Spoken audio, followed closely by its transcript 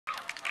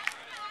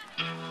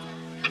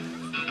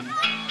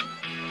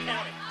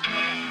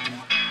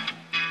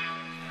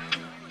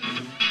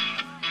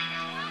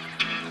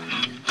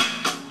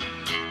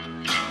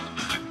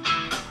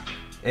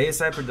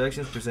ASI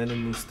Productions presented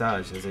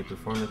Moostache as they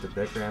performed at the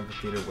Becker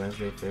Amphitheatre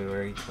Wednesday,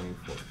 February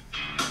 24th.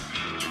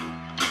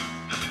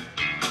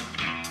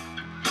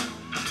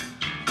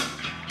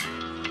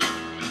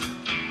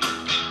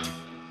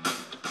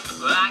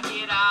 I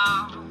get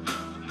on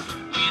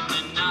with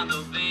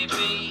another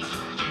baby,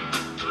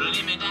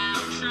 pulling me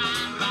down,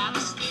 trying by the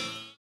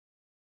stage.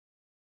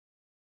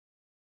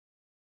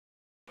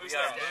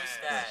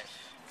 Moostache.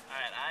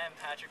 Alright, I am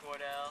Patrick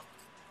Wardell.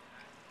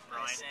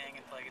 I sing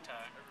and play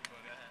guitar.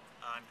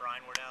 I'm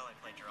Brian Wardell, I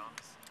play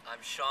drums.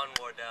 I'm Sean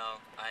Wardell,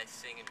 I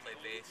sing and play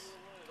bass,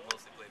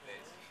 mostly play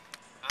bass.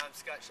 I'm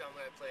Scott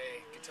Shumley, I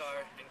play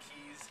guitar and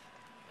keys,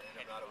 and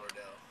I'm not a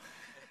Wardell.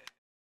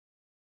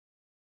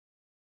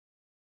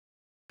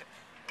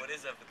 What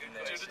is up with the name?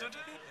 I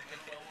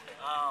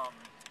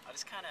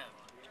just kind of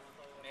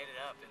made it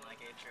up in like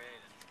 8th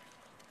grade and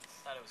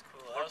thought it was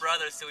cool. We're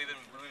brothers, so we've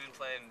been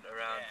playing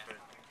around for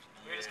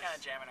years. We were just kind of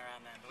jamming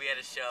around then. We had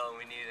a show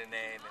and we needed a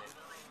name, and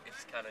it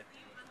just kind of...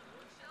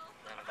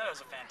 I thought it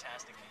was a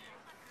fantastic name.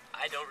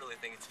 I don't really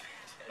think it's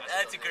fantastic.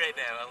 That's a great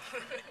name.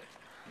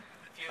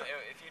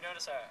 If you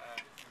notice our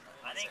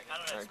I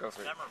don't know, it's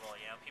memorable,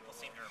 you know, people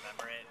seem to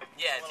remember it.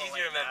 Yeah, it's easy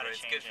to remember,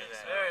 it's good for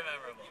that. Very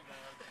memorable.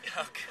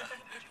 Oh,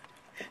 God.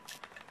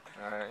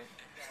 Alright.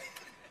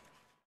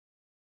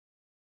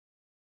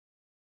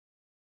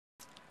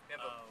 We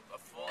have a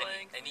full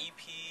length, an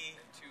EP,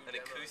 an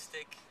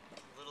acoustic,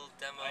 little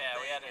demo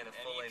we had and a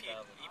full-length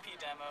album. EP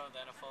demo,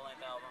 then a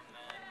full-length album,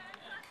 then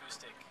an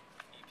acoustic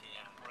EP.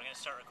 Yeah, we're going to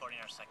start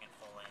recording our second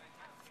full-length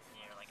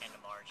near like end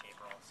of March,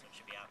 April, so it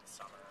should be out in the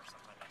summer or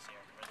sometime next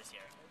year, or this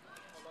year.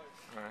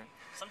 Alright.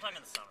 Sometime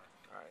in the summer.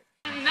 Alright.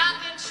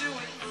 Nothing to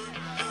it,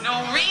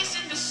 no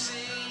reason to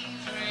say.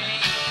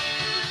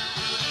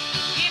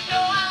 You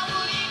know I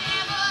wouldn't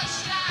ever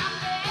stop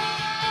there.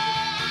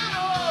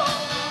 Oh.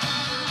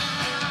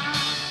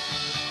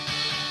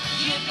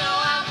 You know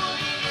I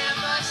wouldn't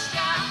ever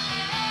stop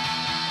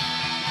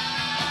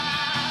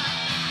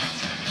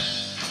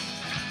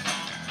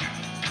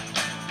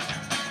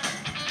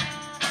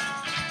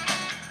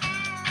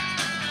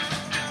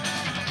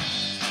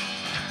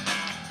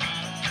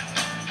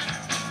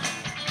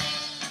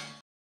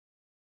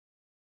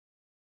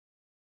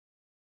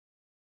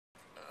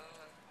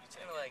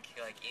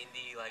like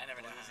indie, like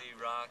bluesy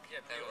rock,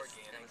 yeah, kind of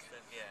organic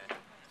stuff, yeah.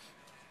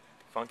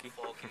 Funky?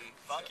 Folky.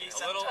 Funky a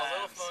little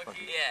sometimes.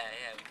 funky.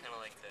 Yeah, we kind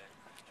of like to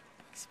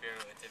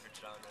experiment with different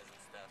genres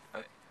and stuff.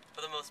 But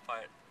for the most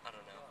part, I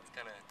don't know, it's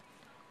kind of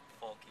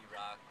folky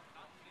rock,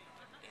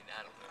 and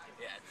I don't know,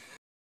 yeah.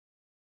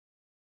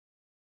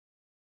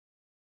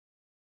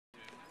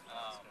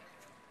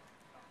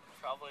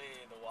 Probably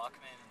the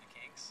Walkman and the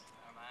Kinks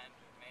are mine,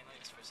 mainly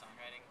just for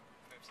songwriting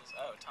purposes.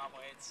 Oh, Tom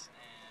Waits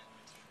and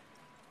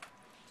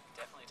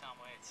definitely Tom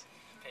Waits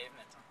and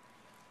Pavement.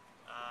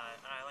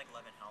 I like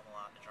Levin Helm a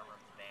lot, the drummer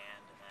of the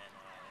band, and then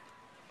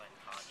Glenn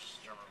Koch,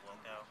 drummer of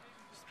Wilco.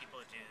 Just people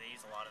who they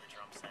use a lot of the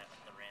drum set,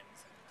 like the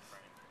rims and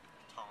different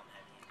tall and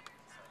heavy.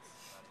 So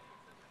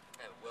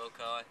it's,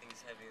 Wilco, I think,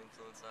 is heavy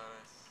influence on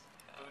us.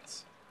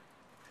 Boots.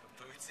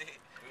 Bootsy?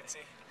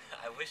 Bootsy.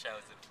 I wish I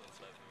was influenced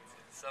by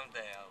Bootsy.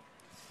 Someday I'll...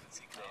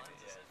 Bootsy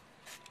Collins. Yeah.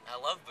 I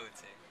love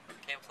Bootsy.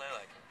 Can't play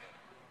like him, but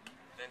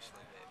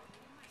eventually, maybe.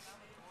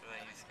 What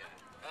about you, Scott?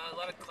 a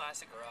lot of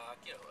classic rock,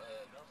 you know,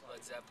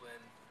 Led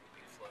Zeppelin,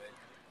 Pink Floyd,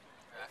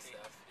 that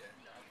stuff, yeah.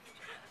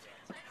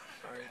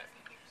 Alright.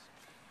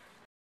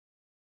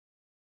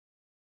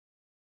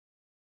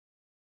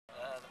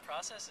 The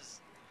process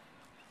is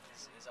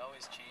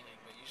always changing,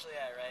 but usually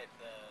I write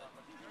the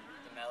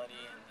melody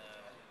and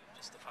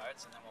just the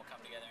parts, and then we'll come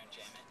together and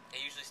jam it.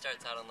 It usually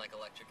starts out on like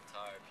electric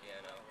guitar or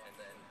piano, and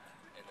then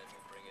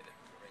we'll bring it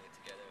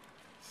together.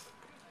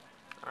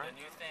 All right. The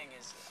new thing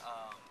is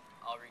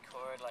I'll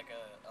record like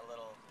a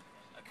little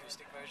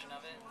acoustic version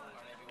of it,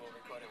 or maybe we'll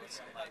record it with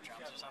some light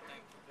drums or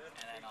something,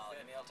 and then I'll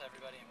email it to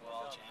everybody, and we'll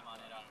all jam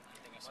on it and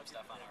think of some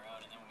stuff on our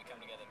own, and then when we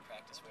come together to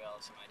practice, we all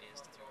have some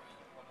ideas to throw around.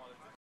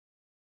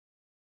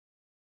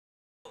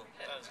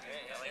 That was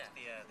great. I liked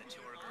the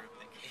tour group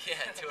that came.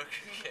 Yeah, tour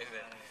group came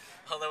in.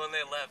 Although when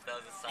they left, that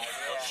was a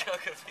sizable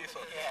chunk of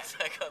people. Yeah. It's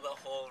like the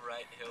whole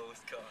right hill was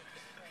gone.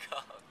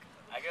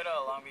 I go to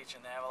Long Beach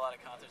and they have a lot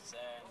of concerts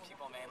there, and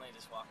people mainly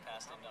just walk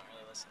past and don't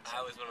really listen. I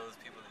was one of those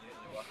people that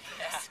usually walk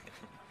past.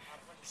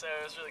 So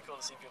it was really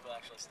cool to see people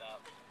actually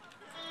stop.